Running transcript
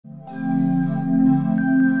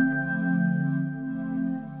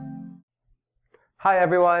Hi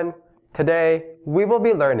everyone! Today, we will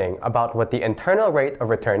be learning about what the internal rate of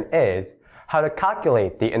return is, how to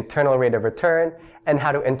calculate the internal rate of return, and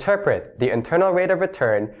how to interpret the internal rate of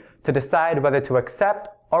return to decide whether to accept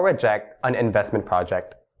or reject an investment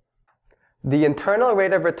project. The internal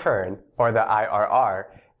rate of return, or the IRR,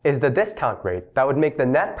 is the discount rate that would make the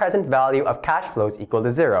net present value of cash flows equal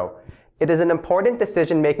to zero. It is an important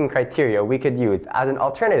decision-making criteria we could use as an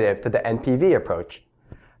alternative to the NPV approach.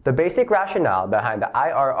 The basic rationale behind the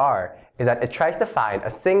IRR is that it tries to find a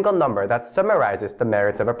single number that summarizes the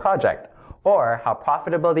merits of a project, or how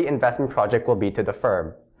profitable the investment project will be to the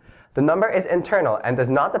firm. The number is internal and does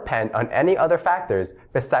not depend on any other factors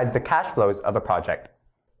besides the cash flows of a project.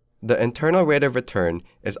 The internal rate of return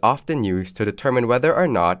is often used to determine whether or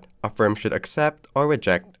not a firm should accept or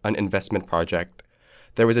reject an investment project.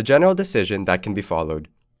 There is a general decision that can be followed.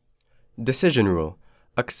 Decision rule: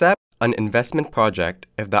 accept an investment project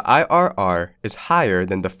if the IRR is higher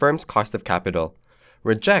than the firm's cost of capital.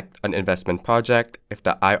 Reject an investment project if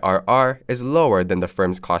the IRR is lower than the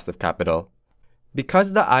firm's cost of capital.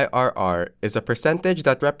 Because the IRR is a percentage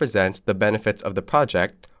that represents the benefits of the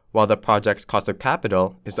project, while the project's cost of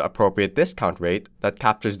capital is the appropriate discount rate that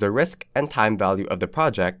captures the risk and time value of the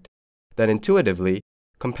project, then intuitively,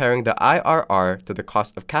 comparing the IRR to the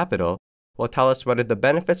cost of capital will tell us whether the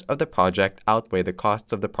benefits of the project outweigh the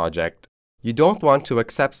costs of the project. You don't want to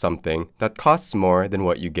accept something that costs more than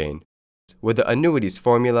what you gain. With the annuities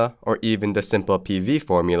formula or even the simple PV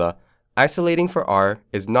formula, isolating for R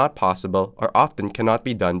is not possible or often cannot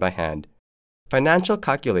be done by hand. Financial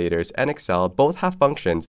calculators and Excel both have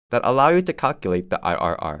functions that allow you to calculate the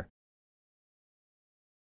IRR.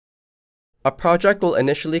 A project will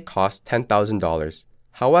initially cost $10,000.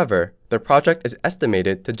 However, the project is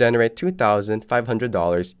estimated to generate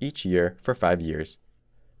 $2,500 each year for 5 years.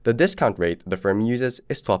 The discount rate the firm uses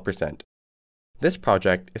is 12%. This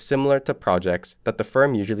project is similar to projects that the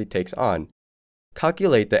firm usually takes on.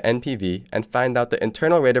 Calculate the NPV and find out the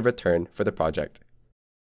internal rate of return for the project.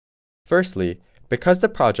 Firstly, because the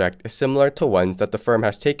project is similar to ones that the firm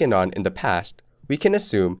has taken on in the past, we can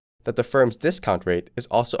assume that the firm's discount rate is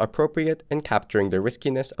also appropriate in capturing the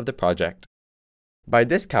riskiness of the project. By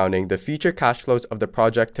discounting the future cash flows of the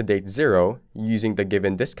project to date zero using the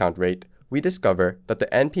given discount rate, we discover that the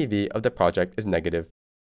NPV of the project is negative.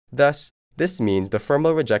 Thus, this means the firm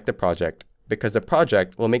will reject the project because the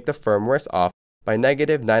project will make the firm worse off by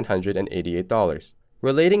negative $988.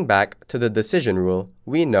 Relating back to the decision rule,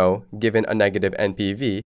 we know, given a negative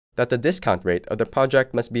NPV, that the discount rate of the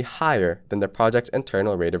project must be higher than the project's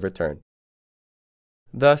internal rate of return.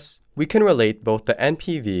 Thus, we can relate both the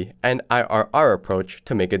NPV and IRR approach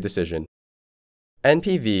to make a decision.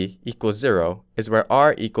 NPV equals 0 is where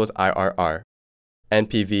R equals IRR.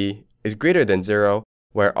 NPV is greater than 0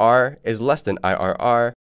 where R is less than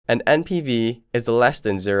IRR, and NPV is less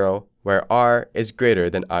than 0 where R is greater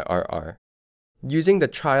than IRR. Using the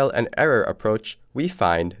trial and error approach, we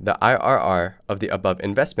find the IRR of the above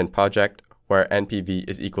investment project, where NPV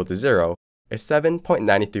is equal to 0, is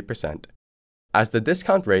 7.93%. As the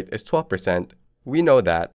discount rate is 12%, we know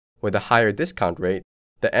that, with a higher discount rate,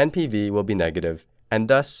 the NPV will be negative, and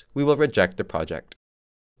thus we will reject the project.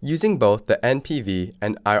 Using both the NPV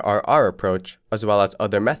and IRR approach, as well as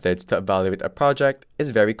other methods to evaluate a project,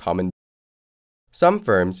 is very common. Some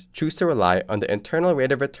firms choose to rely on the internal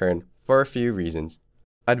rate of return for a few reasons.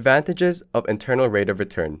 Advantages of internal rate of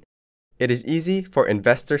return. It is easy for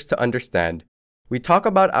investors to understand. We talk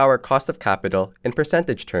about our cost of capital in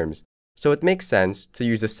percentage terms, so it makes sense to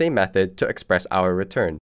use the same method to express our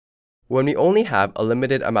return. When we only have a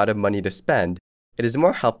limited amount of money to spend, it is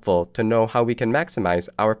more helpful to know how we can maximize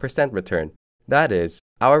our percent return, that is,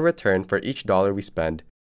 our return for each dollar we spend,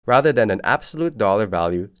 rather than an absolute dollar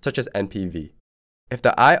value such as NPV. If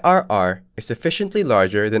the IRR is sufficiently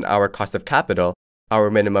larger than our cost of capital,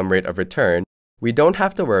 our minimum rate of return, we don't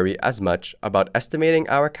have to worry as much about estimating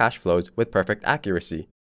our cash flows with perfect accuracy.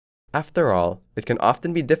 After all, it can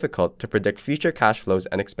often be difficult to predict future cash flows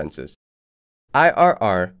and expenses.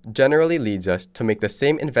 IRR generally leads us to make the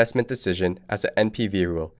same investment decision as the NPV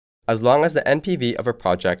rule, as long as the NPV of a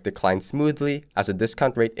project declines smoothly as the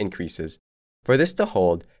discount rate increases. For this to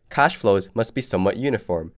hold, cash flows must be somewhat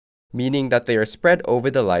uniform, meaning that they are spread over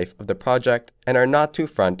the life of the project and are not too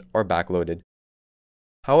front or backloaded.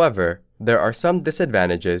 However, there are some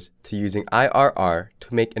disadvantages to using IRR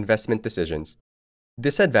to make investment decisions.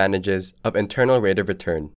 Disadvantages of internal rate of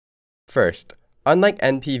return. First, unlike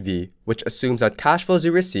NPV, which assumes that cash flows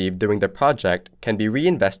you receive during the project can be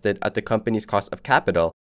reinvested at the company's cost of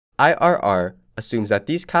capital, IRR assumes that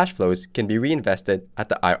these cash flows can be reinvested at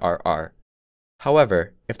the IRR.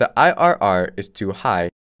 However, If the IRR is too high,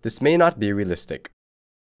 this may not be realistic.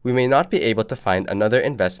 We may not be able to find another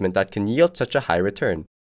investment that can yield such a high return.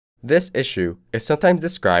 This issue is sometimes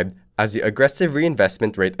described as the aggressive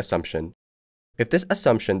reinvestment rate assumption. If this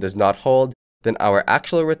assumption does not hold, then our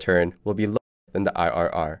actual return will be lower than the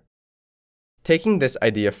IRR. Taking this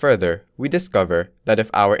idea further, we discover that if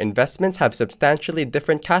our investments have substantially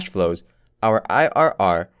different cash flows, our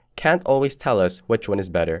IRR can't always tell us which one is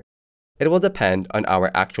better. It will depend on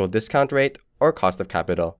our actual discount rate or cost of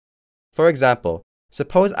capital. For example,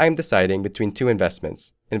 suppose I'm deciding between two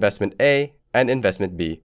investments, investment A and investment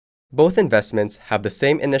B. Both investments have the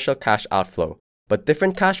same initial cash outflow, but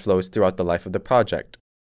different cash flows throughout the life of the project.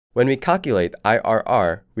 When we calculate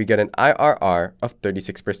IRR, we get an IRR of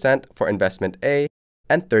 36% for investment A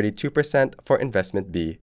and 32% for investment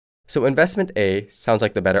B. So investment A sounds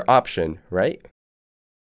like the better option, right?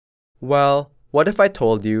 Well, what if I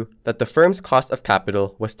told you that the firm's cost of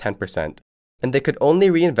capital was 10%, and they could only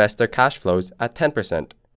reinvest their cash flows at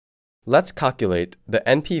 10%? Let's calculate the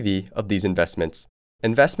NPV of these investments.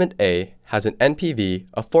 Investment A has an NPV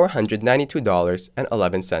of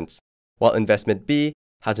 $492.11, while investment B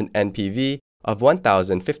has an NPV of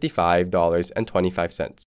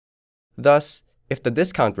 $1,055.25. Thus, if the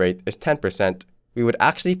discount rate is 10%, we would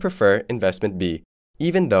actually prefer investment B,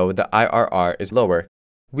 even though the IRR is lower.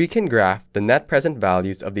 We can graph the net present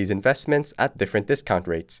values of these investments at different discount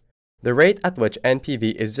rates. The rate at which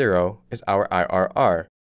NPV is 0 is our IRR.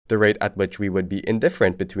 The rate at which we would be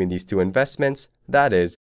indifferent between these two investments, that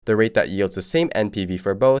is, the rate that yields the same NPV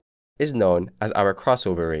for both, is known as our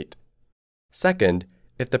crossover rate. Second,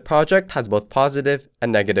 if the project has both positive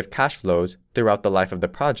and negative cash flows throughout the life of the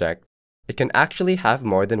project, it can actually have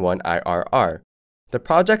more than one IRR. The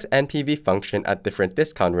project's NPV function at different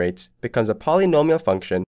discount rates becomes a polynomial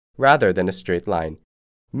function rather than a straight line,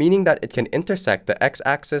 meaning that it can intersect the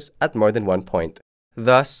x-axis at more than one point.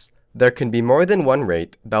 Thus, there can be more than one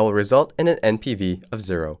rate that will result in an NPV of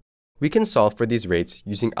 0. We can solve for these rates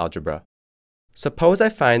using algebra. Suppose I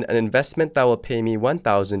find an investment that will pay me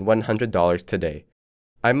 $1,100 today.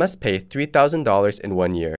 I must pay $3,000 in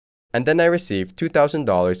 1 year, and then I receive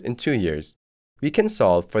 $2,000 in 2 years. We can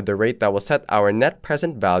solve for the rate that will set our net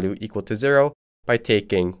present value equal to 0 by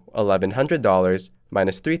taking $1,100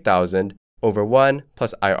 minus $3,000 over 1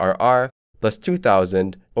 plus IRR plus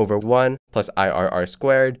 2,000 over 1 plus IRR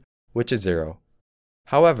squared, which is 0.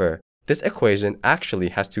 However, this equation actually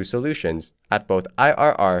has two solutions at both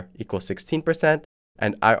IRR equals 16%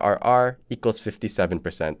 and IRR equals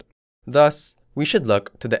 57%. Thus, we should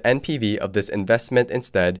look to the NPV of this investment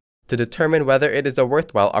instead to determine whether it is a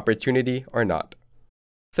worthwhile opportunity or not.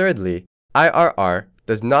 Thirdly, IRR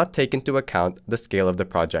does not take into account the scale of the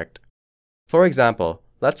project. For example,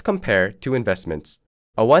 let's compare two investments,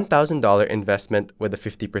 a $1,000 investment with a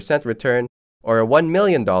 50% return or a $1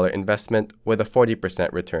 million investment with a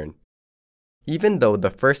 40% return. Even though the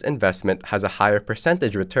first investment has a higher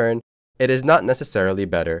percentage return, it is not necessarily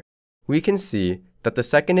better. We can see that the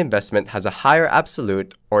second investment has a higher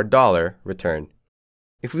absolute or dollar return.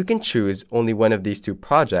 If we can choose only one of these two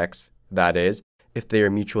projects, that is, if they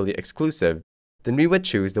are mutually exclusive, then we would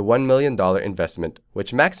choose the $1 million investment,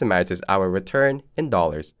 which maximizes our return in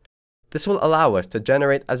dollars. This will allow us to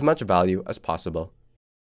generate as much value as possible.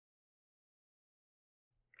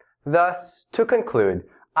 Thus, to conclude,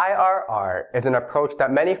 IRR is an approach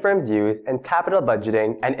that many firms use in capital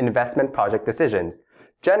budgeting and investment project decisions.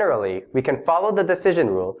 Generally, we can follow the decision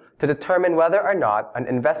rule to determine whether or not an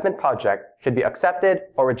investment project should be accepted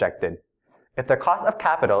or rejected. If the cost of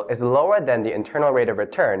capital is lower than the internal rate of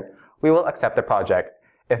return, we will accept the project.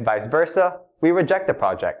 If vice versa, we reject the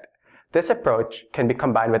project. This approach can be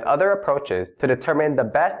combined with other approaches to determine the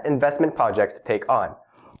best investment projects to take on.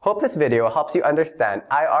 Hope this video helps you understand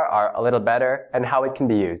IRR a little better and how it can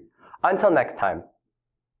be used. Until next time.